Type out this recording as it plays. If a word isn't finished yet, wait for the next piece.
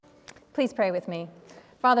Please pray with me.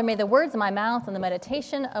 Father, may the words of my mouth and the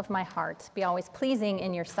meditation of my heart be always pleasing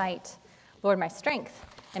in your sight. Lord, my strength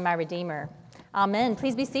and my Redeemer. Amen.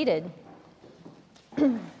 Please be seated.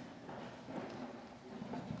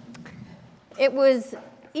 It was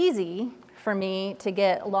easy for me to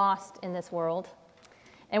get lost in this world.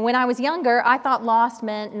 And when I was younger, I thought lost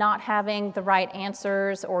meant not having the right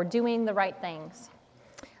answers or doing the right things.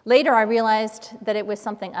 Later, I realized that it was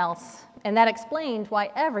something else, and that explained why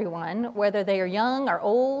everyone, whether they are young or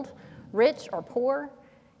old, rich or poor,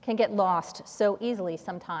 can get lost so easily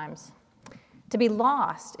sometimes. To be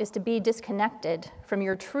lost is to be disconnected from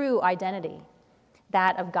your true identity,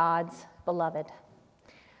 that of God's beloved.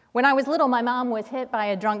 When I was little, my mom was hit by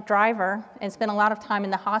a drunk driver and spent a lot of time in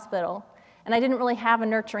the hospital, and I didn't really have a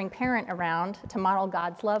nurturing parent around to model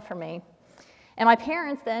God's love for me. And my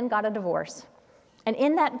parents then got a divorce. And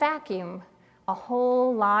in that vacuum, a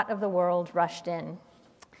whole lot of the world rushed in.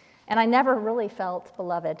 And I never really felt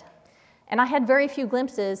beloved. And I had very few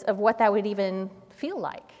glimpses of what that would even feel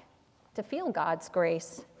like, to feel God's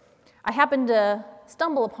grace. I happened to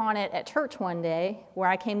stumble upon it at church one day where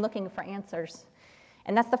I came looking for answers.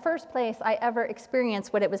 And that's the first place I ever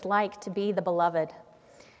experienced what it was like to be the beloved.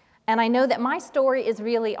 And I know that my story is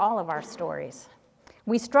really all of our stories.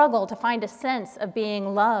 We struggle to find a sense of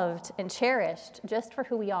being loved and cherished just for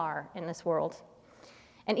who we are in this world.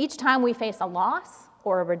 And each time we face a loss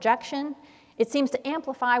or a rejection, it seems to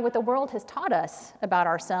amplify what the world has taught us about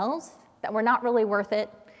ourselves, that we're not really worth it,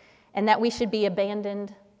 and that we should be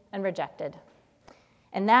abandoned and rejected.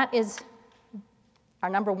 And that is our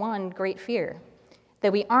number one great fear,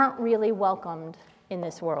 that we aren't really welcomed in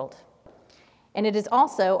this world. And it is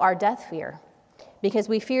also our death fear, because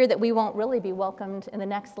we fear that we won't really be welcomed in the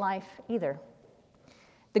next life either.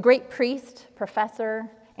 The great priest, professor,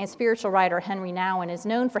 and spiritual writer Henry Nouwen is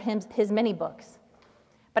known for his many books.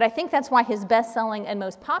 But I think that's why his best-selling and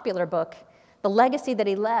most popular book, the legacy that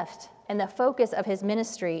he left and the focus of his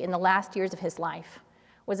ministry in the last years of his life,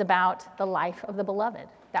 was about the life of the beloved.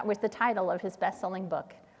 That was the title of his best-selling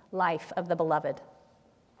book, Life of the Beloved.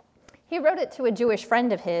 He wrote it to a Jewish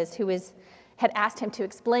friend of his who had asked him to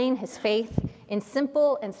explain his faith in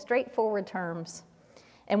simple and straightforward terms.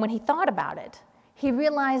 And when he thought about it, he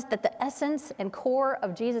realized that the essence and core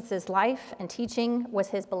of Jesus' life and teaching was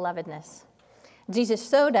his belovedness. Jesus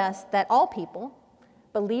showed us that all people,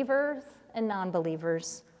 believers and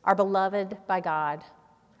non-believers, are beloved by God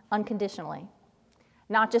unconditionally.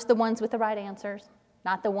 Not just the ones with the right answers,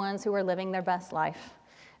 not the ones who are living their best life,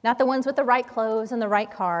 not the ones with the right clothes and the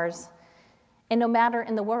right cars, and no matter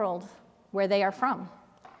in the world where they are from.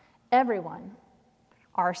 Everyone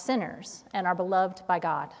are sinners and are beloved by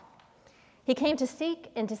God. He came to seek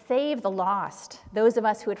and to save the lost, those of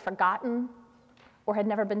us who had forgotten or had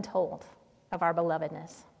never been told of our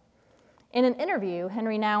belovedness. In an interview,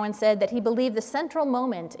 Henry Nouwen said that he believed the central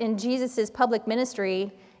moment in Jesus' public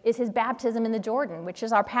ministry is his baptism in the Jordan, which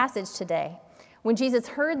is our passage today, when Jesus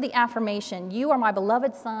heard the affirmation, "You are my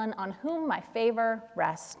beloved Son, on whom my favor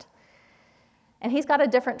rests." And he's got a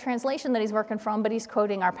different translation that he's working from, but he's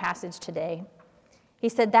quoting our passage today. He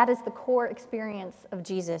said that is the core experience of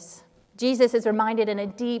Jesus. Jesus is reminded in a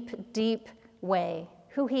deep, deep way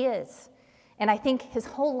who he is. And I think his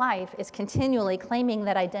whole life is continually claiming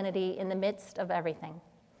that identity in the midst of everything.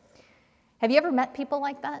 Have you ever met people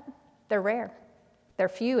like that? They're rare. They're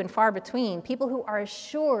few and far between. People who are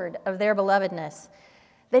assured of their belovedness.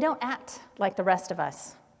 They don't act like the rest of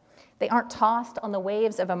us. They aren't tossed on the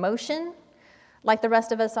waves of emotion like the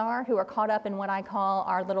rest of us are, who are caught up in what I call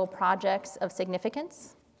our little projects of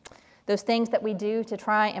significance, those things that we do to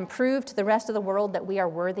try and prove to the rest of the world that we are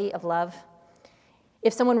worthy of love.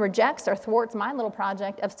 If someone rejects or thwarts my little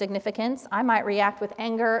project of significance, I might react with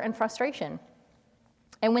anger and frustration.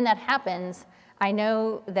 And when that happens, I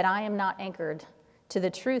know that I am not anchored to the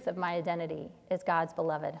truth of my identity as God's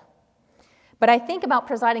beloved. But I think about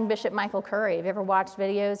Presiding Bishop Michael Curry. Have you ever watched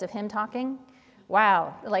videos of him talking?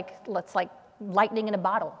 Wow, it's like lightning in a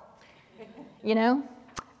bottle, you know?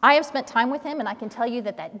 I have spent time with him, and I can tell you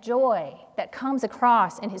that joy that comes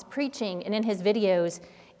across in his preaching and in his videos,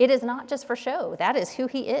 it is not just for show. That is who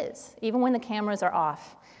he is, even when the cameras are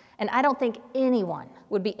off. And I don't think anyone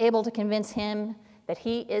would be able to convince him that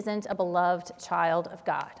he isn't a beloved child of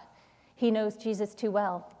God. He knows Jesus too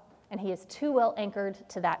well, and he is too well anchored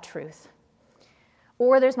to that truth.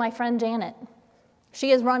 Or there's my friend Janet.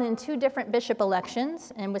 She has run in 2 different bishop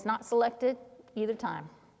elections and was not selected either time.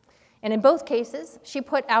 And in both cases, she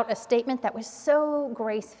put out a statement that was so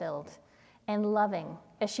grace-filled and loving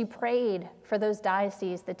as she prayed for those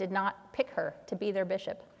dioceses that did not pick her to be their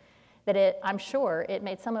bishop, that I'm sure it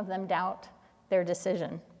made some of them doubt their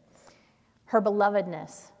decision. Her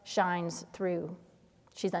belovedness shines through.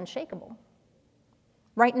 She's unshakable.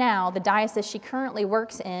 Right now, the diocese she currently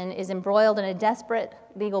works in is embroiled in a desperate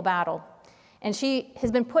legal battle, and she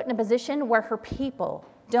has been put in a position where her people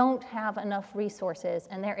don't have enough resources,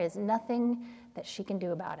 and there is nothing that she can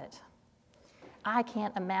do about it. I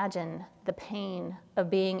can't imagine the pain of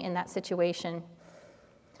being in that situation.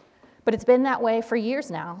 But it's been that way for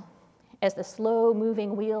years now, as the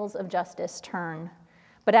slow-moving wheels of justice turn.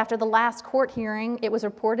 But after the last court hearing, it was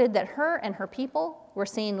reported that her and her people were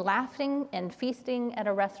seen laughing and feasting at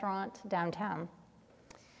a restaurant downtown.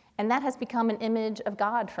 And that has become an image of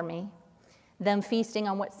God for me, them feasting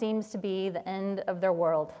on what seems to be the end of their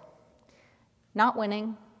world. Not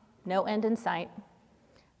winning, no end in sight,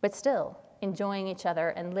 but still enjoying each other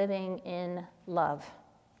and living in love.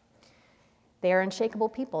 They are unshakable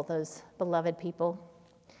people, those beloved people.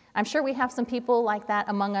 I'm sure we have some people like that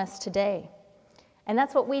among us today. And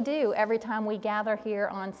that's what we do every time we gather here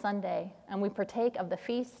on Sunday and we partake of the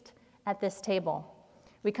feast at this table.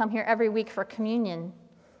 We come here every week for communion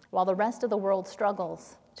while the rest of the world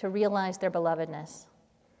struggles to realize their belovedness.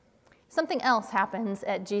 Something else happens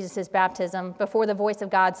at Jesus' baptism before the voice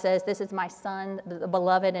of God says, "This is my Son, the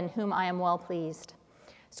beloved, in whom I am well pleased."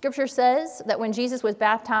 Scripture says that when Jesus was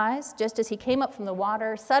baptized, just as he came up from the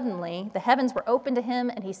water, suddenly the heavens were opened to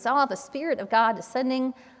him and he saw the Spirit of God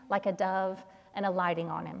descending like a dove and alighting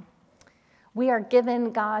on him. We are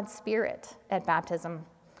given God's Spirit at baptism,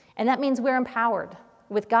 and that means we're empowered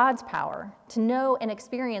with God's power to know and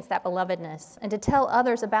experience that belovedness and to tell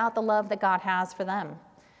others about the love that God has for them.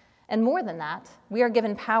 And more than that, we are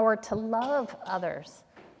given power to love others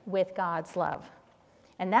with God's love.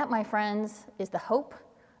 And that, my friends, is the hope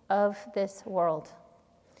of this world.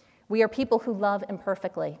 We are people who love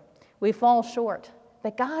imperfectly. We fall short,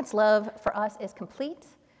 but God's love for us is complete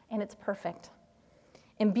and it's perfect.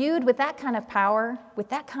 Imbued with that kind of power, with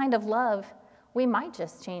that kind of love, we might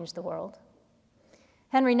just change the world.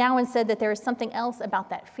 Henry Nouwen said that there is something else about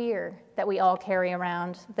that fear that we all carry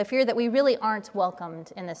around, the fear that we really aren't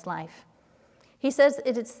welcomed in this life. He says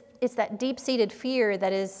it's that deep-seated fear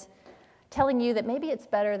that is telling you that maybe it's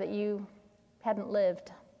better that you hadn't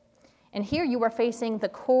lived. And here you are facing the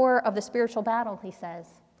core of the spiritual battle, he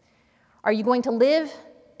says. Are you going to live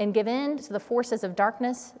and give in to the forces of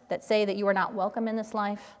darkness that say that you are not welcome in this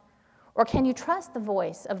life? Or can you trust the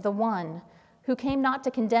voice of the one who came not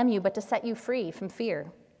to condemn you but to set you free from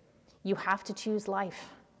fear? You have to choose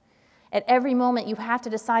life. At every moment, you have to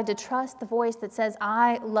decide to trust the voice that says,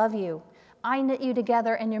 "I love you. I knit you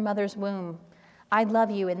together in your mother's womb. I love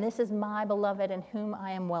you, and this is my beloved in whom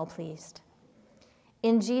I am well pleased."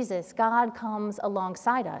 In Jesus, God comes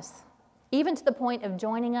alongside us, even to the point of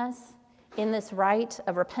joining us in this rite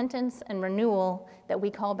of repentance and renewal that we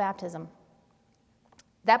call baptism.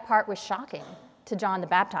 That part was shocking to John the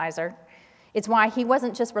Baptizer. It's why he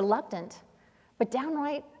wasn't just reluctant, but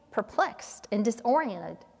downright perplexed and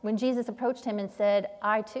disoriented when Jesus approached him and said,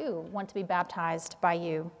 "I too want to be baptized by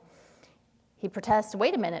you." He protests,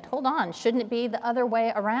 "Wait a minute, hold on, shouldn't it be the other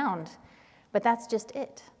way around?" But that's just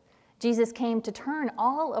it. Jesus came to turn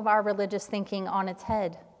all of our religious thinking on its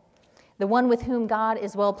head. The one with whom God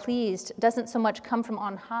is well pleased doesn't so much come from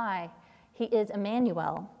on high. He is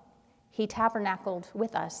Emmanuel. He tabernacled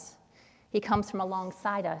with us. He comes from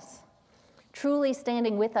alongside us, truly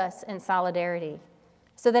standing with us in solidarity,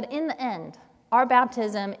 so that in the end, our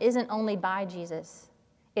baptism isn't only by Jesus.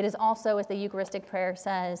 It is also, as the Eucharistic prayer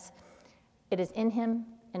says, it is in him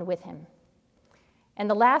and with him. And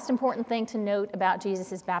the last important thing to note about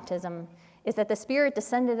Jesus' baptism is that the Spirit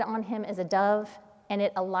descended on him as a dove and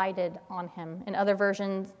it alighted on him. In other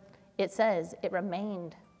versions, it says it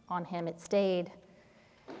remained on him, it stayed.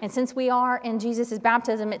 And since we are in Jesus'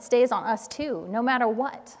 baptism, it stays on us too, no matter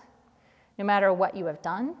what. No matter what you have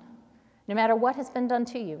done, no matter what has been done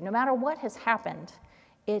to you, no matter what has happened,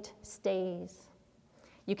 it stays.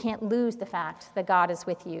 You can't lose the fact that God is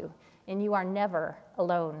with you, and you are never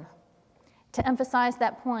alone. To emphasize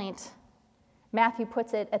that point, Matthew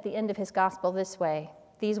puts it at the end of his gospel this way,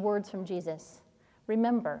 these words from Jesus: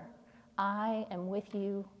 "Remember, I am with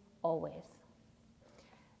you always."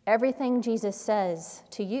 Everything Jesus says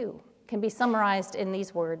to you can be summarized in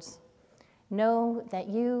these words: know that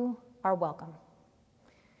you are welcome.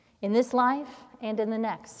 In this life and in the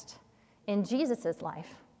next, in Jesus'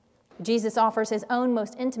 life, Jesus offers his own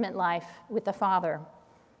most intimate life with the Father.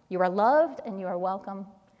 You are loved and you are welcome.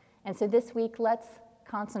 And so this week, let's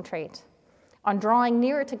concentrate on drawing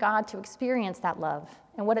nearer to God to experience that love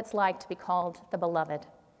and what it's like to be called the beloved.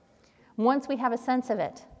 Once we have a sense of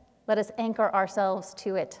it, let us anchor ourselves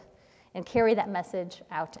to it and carry that message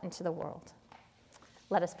out into the world.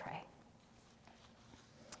 Let us pray.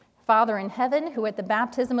 Father in heaven, who at the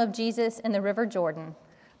baptism of Jesus in the river Jordan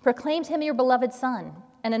proclaimed him your beloved Son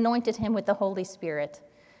and anointed him with the Holy Spirit,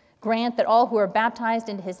 grant that all who are baptized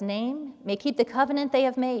into his name may keep the covenant they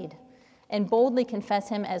have made and boldly confess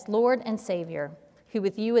him as Lord and Savior, who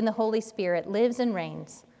with you in the Holy Spirit lives and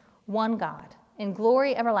reigns, one God, in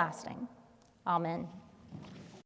glory everlasting. Amen.